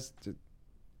Gomez,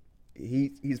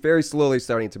 he's very slowly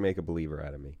starting to make a believer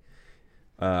out of me.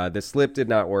 The slip did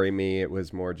not worry me. It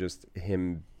was more just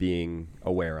him being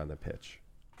aware on the pitch.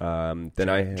 Then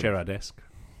I have Gerrard-esque.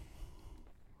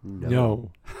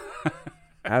 No.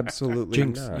 Absolutely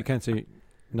Jinx, not. you can't say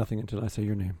nothing until I say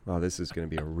your name. Oh, this is going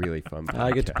to be a really fun podcast.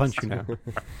 I get to punch you now.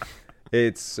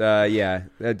 It's,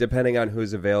 depending on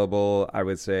who's available, I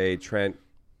would say Trent,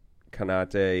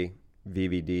 Konate,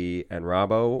 VVD, and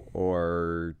Robbo,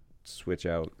 or switch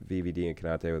out VVD and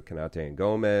Konate with Konate and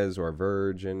Gomez, or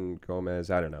Verge and Gomez.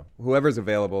 I don't know. Whoever's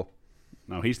available.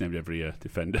 No, he's named every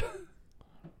defender.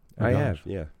 I God. have,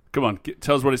 yeah. Come on,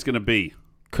 tell us what it's going to be.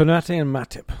 Konate and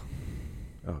Matip.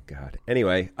 Oh, God.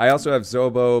 Anyway, I also have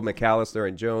Zobo, McAllister,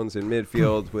 and Jones in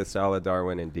midfield with Salah,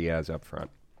 Darwin, and Diaz up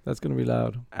front. That's going to be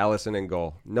loud. Allison in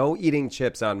goal. No eating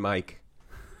chips on Mike.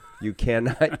 You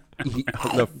cannot eat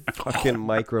on the fucking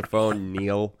microphone,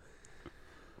 Neil.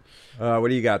 What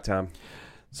do you got, Tom?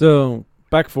 So,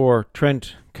 back four,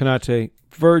 Trent, Konate,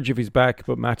 Verge if he's back,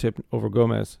 but Matip over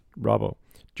Gomez, Robbo.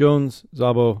 Jones,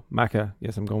 Zobo, Maka.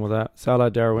 Yes, I'm going with that.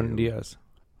 Salah, Darwin, and Diaz.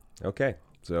 Okay.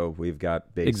 So we've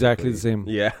got basically... Exactly the same.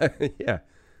 Yeah, yeah.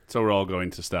 So we're all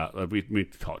going to start. We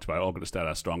talked about it, all going to start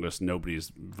our strongest.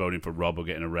 Nobody's voting for Rob or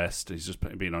getting a rest. He's just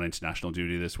been on international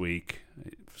duty this week.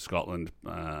 Scotland.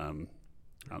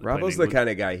 Robbo's the kind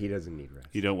of guy, he doesn't need rest.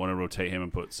 You don't want to rotate him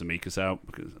and put Samikas out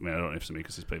because I don't know if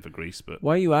Samikas has played for Greece, but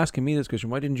Why are you asking me this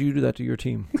question? Why didn't you do that to your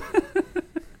team?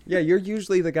 Yeah, you're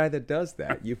usually the guy that does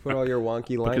that. You put all your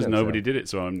wonky lineups because nobody out. did it,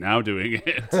 so I'm now doing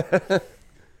it.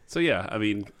 So yeah, I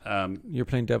mean, You're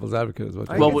playing devil's advocate as well.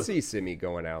 I Well, can see Simi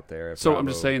going out there. so I'm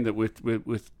just saying that we're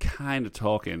kind of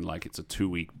talking like it's a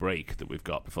 2-week break that we've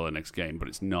got before the next game, but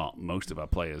it's not. Most of our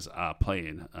players are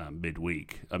playing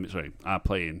midweek. Are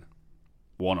playing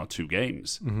 1 or 2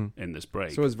 games in this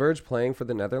break. So is Verge playing for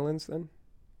the Netherlands then?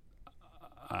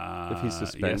 If he's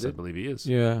suspended? Yes, I believe he is.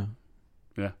 Yeah.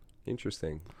 Yeah.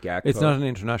 Interesting. Gakpo. It's not an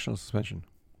international suspension.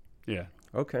 Yeah.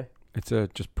 Okay. It's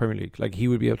just Premier League. Like, he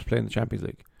would be able to play in the Champions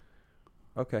League.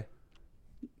 Okay.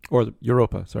 Or the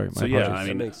Europa, sorry. My So yeah, apologies. I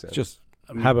mean, that makes sense. Just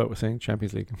I mean, how about saying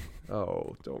Champions League?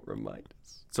 Oh, don't remind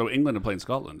us. so England are playing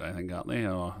Scotland, I think, aren't they?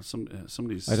 Or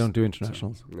somebody's. I don't do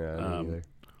internationals. Yeah, me either.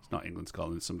 It's not England,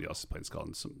 Scotland. Somebody else is playing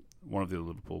Scotland. One of the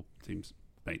Liverpool team's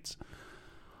mates.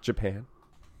 Japan.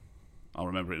 I'll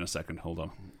remember it in a second. Hold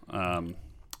on.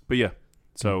 But yeah,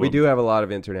 so We do have a lot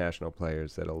of international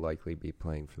players that'll likely be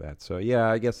playing for that. So yeah,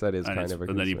 I guess that is and, kind of a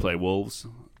and then you concern. play Wolves.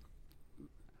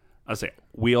 I say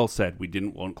we all said we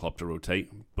didn't want Klopp to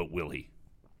rotate, but will he?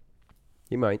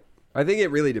 He might. I think it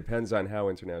really depends on how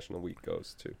international week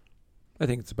goes too. I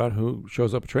think it's about who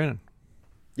shows up at training.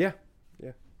 Yeah.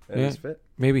 Yeah. And Yeah. he's fit.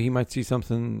 Maybe he might see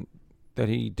something that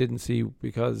he didn't see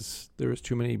because there was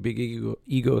too many big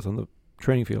egos on the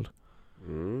training field.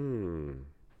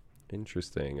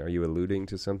 Interesting. Are you alluding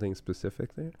to something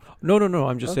specific there? No.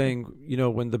 I'm just Okay.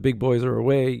 saying, when the big boys are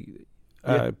away,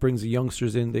 Yeah. it brings the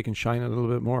youngsters in. They can shine a little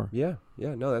bit more. Yeah.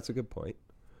 Yeah. No, that's a good point.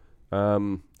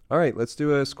 All right, let's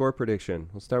do a score prediction.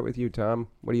 We'll start with you, Tom.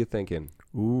 What are you thinking?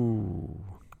 Ooh.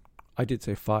 I did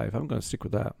say 5. I'm going to stick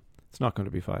with that. It's not going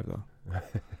to be 5, though.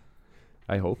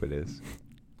 I hope it is.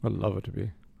 I'd love it to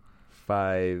be.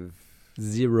 5-0.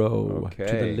 0 to the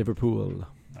Okay. Liverpool.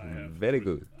 Very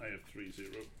good. I have 3-0.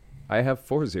 I have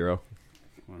 4-0.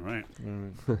 All right.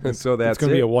 So that's It's going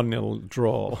to be a it. 1-0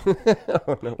 draw.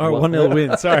 Oh, no. Or 1-0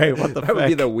 win. Sorry, what the That would be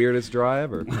heck? the weirdest draw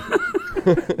ever.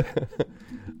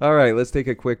 All right, let's take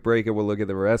a quick break and we'll look at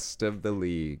the rest of the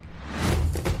league.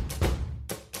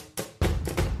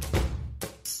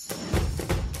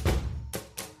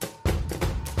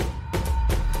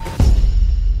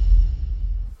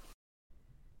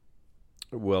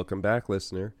 Welcome back,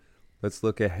 listener. Let's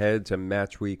look ahead to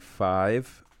match week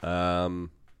 5. There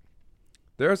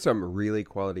are some really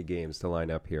quality games to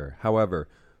line up here. However,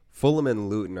 Fulham and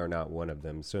Luton are not one of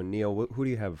them. So, Neil, who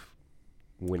do you have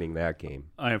winning that game?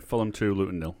 I have Fulham 2,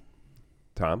 Luton 0.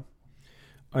 Tom?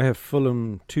 I have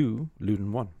Fulham 2,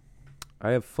 Luton 1.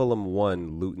 I have Fulham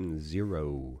 1, Luton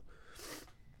 0.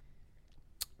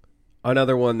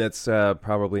 Another one that's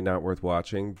probably not worth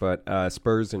watching, but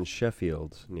Spurs and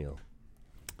Sheffield, Neil.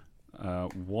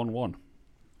 1-1.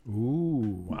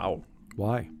 Ooh. Wow.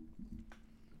 Why?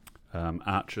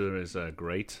 Archer is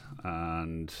great,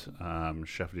 and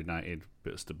Sheffield United,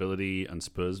 bit of stability, and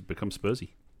Spurs become Spursy.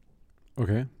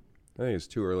 Okay. I think it's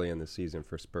too early in the season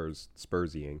for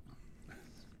Spursying.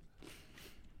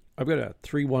 I've got a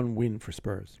 3-1 win for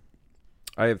Spurs.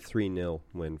 I have 3-0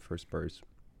 win for Spurs.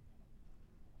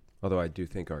 Although I do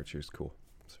think Archer's cool.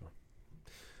 So,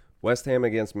 West Ham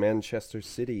against Manchester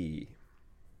City.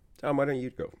 Tom, why don't you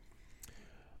go?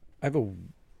 I have a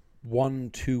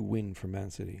 1-2 win for Man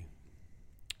City.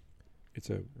 It's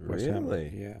a West Ham.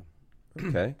 Really? Yeah.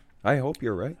 Okay. I hope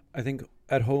you're right. I think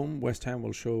at home, West Ham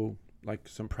will show like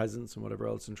some presence and whatever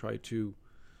else and try to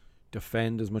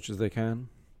defend as much as they can.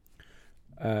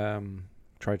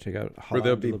 Try to take out Holland. Will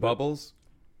there be bubbles?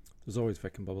 There's always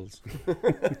fucking bubbles.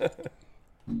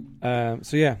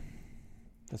 So yeah,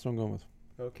 that's what I'm going with.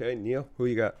 Okay, Neil, who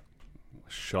you got?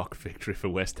 Shock victory for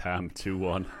West Ham,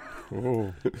 2-1.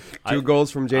 Oh. Two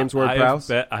goals from James Ward-Prowse.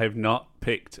 I have not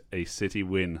picked a City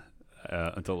win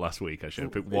until last week. I should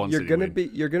have picked one. You're City gonna win.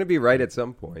 you're gonna be right at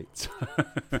some point.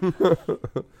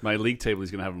 My league table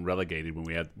is going to have them relegated when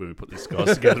we put these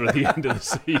scores together at the end of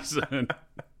the season.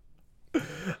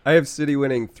 I have City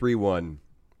winning 3-1.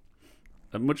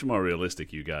 I'm much more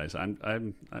realistic, you guys.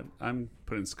 I'm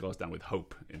putting scores down with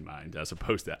hope in mind as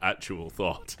opposed to actual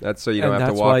thought. That's so you don't And have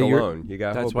to that's walk why you're- alone. You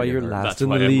got. that's hope why in your you're heart. last That's in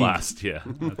why the I'm league. last. Yeah,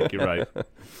 I think you're right.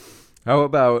 How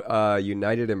about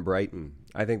United and Brighton?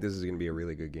 I think this is going to be a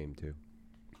really good game too.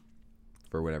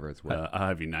 For whatever it's worth. I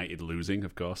have United losing,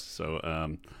 of course. So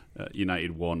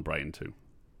United 1, Brighton 2.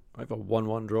 I have a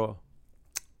 1-1 draw.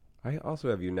 I also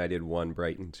have United 1,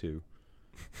 Brighton 2.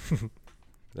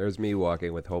 There's me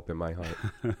walking with hope in my heart.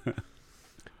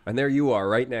 And there you are,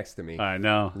 right next to me. I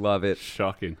know. Love it.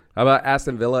 Shocking. How about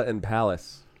Aston Villa and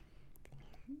Palace?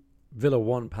 Villa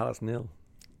 1, Palace 0.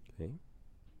 Okay.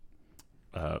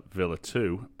 Villa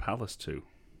 2, Palace 2.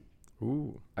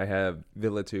 Ooh. I have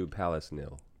Villa 2, Palace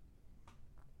 0.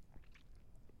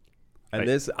 And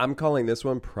Right. I'm calling this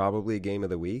one probably game of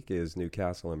the week is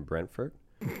Newcastle and Brentford.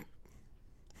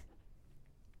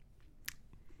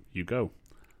 You go.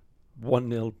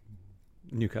 1-0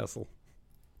 Newcastle.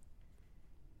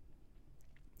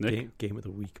 Nick? Game of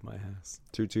the week, my ass.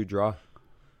 2-2 draw.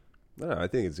 No, I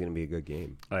think it's going to be a good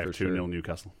game. I have for 2-0 sure.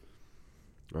 Newcastle.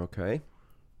 Okay.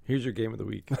 Here's your game of the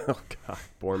week. Oh, God.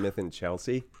 Bournemouth and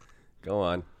Chelsea. Go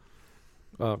on.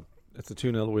 It's a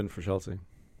 2-0 win for Chelsea.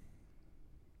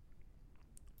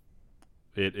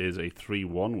 It is a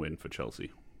 3-1 win for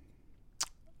Chelsea.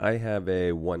 I have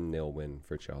a 1-0 win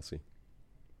for Chelsea.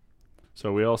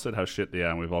 So we all said how shit they are,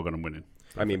 and we've all got them winning.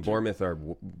 I mean, Bournemouth are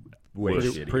way Pretty-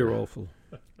 shittier. Pretty awful.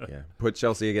 Yeah. Put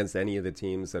Chelsea against any of the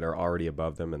teams that are already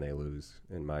above them and they lose,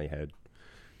 in my head.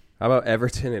 How about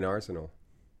Everton and Arsenal?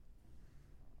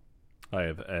 I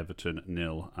have Everton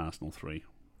 0, Arsenal 3.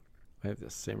 I have the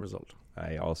same result.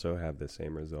 I also have the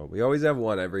same result. We always have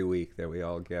one every week that we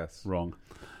all guess. Wrong.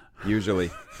 Usually.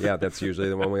 Yeah, that's usually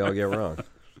the one we all get wrong.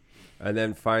 And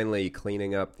then finally,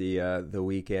 cleaning up the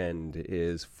weekend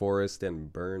is Forest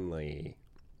and Burnley.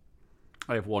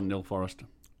 I have 1-0 Forest.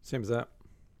 Same as that.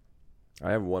 I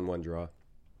have 1-1 draw.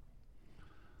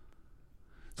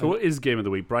 So what is game of the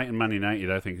week? Brighton Man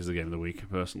United, I think, is the game of the week,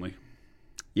 personally.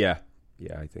 Yeah.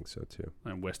 Yeah, I think so too.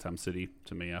 And West Ham City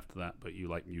to me after that, but you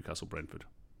like Newcastle Brentford.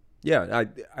 Yeah,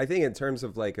 I think in terms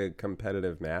of like a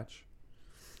competitive match.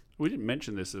 We didn't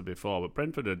mention this before, but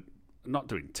Brentford are not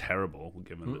doing terrible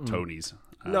given that Tony's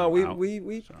No, out.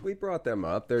 we brought them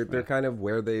up. They're kind of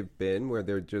where they've been, where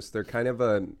they're kind of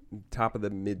a top of the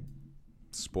mid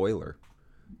spoiler.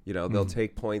 You know, they'll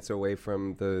take points away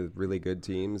from the really good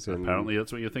teams. And Apparently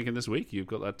that's what you're thinking this week. You've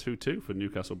got that 2-2 for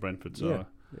Newcastle Brentford. So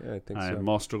yeah, I think I so. have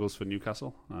more struggles for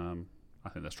Newcastle. I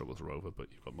think their struggles are over, but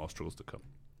you've got more struggles to come.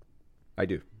 I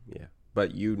do, yeah.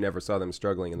 But you never saw them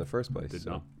struggling in the first place. Did so.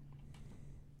 not.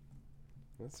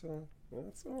 That's all.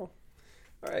 That's all.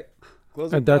 All right.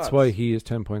 Closing And that's thoughts. why he is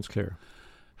 10 points clear.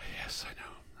 Yes, I know.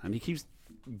 And he keeps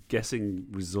guessing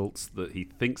results that he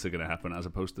thinks are going to happen, as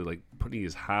opposed to like putting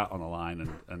his heart on the line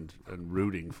and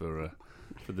rooting for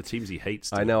the teams he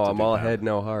hates. I know. to I'm do all bad. head,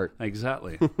 no heart.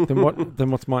 Exactly.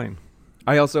 Then what's mine?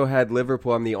 I also had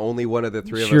Liverpool. I'm the only one of the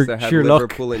three of Sheer- us that had sheer luck.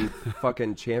 Liverpool in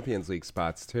fucking Champions League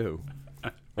spots too.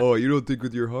 Oh, you don't think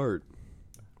with your heart.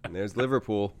 And there's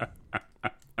Liverpool.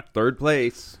 Third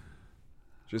place.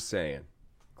 Just saying.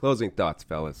 Closing thoughts,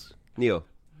 fellas. Neil,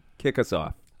 kick us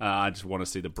off. I just want to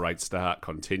see the bright start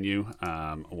continue.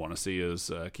 I want to see us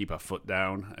keep our foot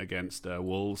down against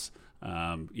Wolves.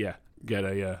 Get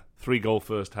a 3-goal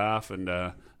first half and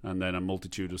then a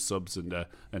multitude of subs and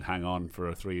hang on for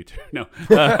a 3-2. No,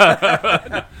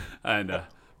 and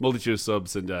multitude of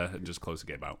subs and just close the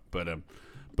game out. But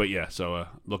But yeah, so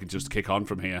looking just to kick on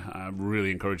from here.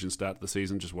 Really encouraging start to the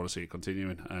season. Just want to see it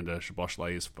continuing. And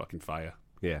Szoboszlai is fucking fire.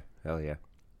 Yeah, hell yeah.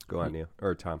 Go on, Neil.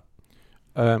 Or Tom.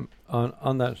 On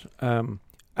that,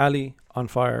 Ali on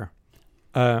fire.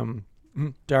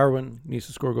 Darwin needs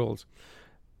to score goals.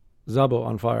 Zabo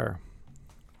on fire.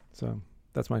 So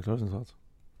that's my closing thoughts.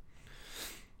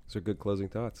 Those are good closing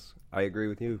thoughts. I agree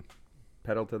with you.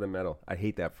 Pedal to the metal. I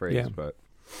hate that phrase, but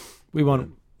we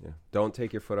want yeah. Don't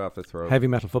take your foot off the throat. heavy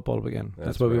metal football again.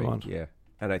 That's what right. we want. Yeah,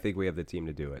 and I think we have the team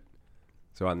to do it.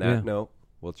 So on that note,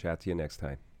 we'll chat to you next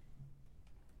time.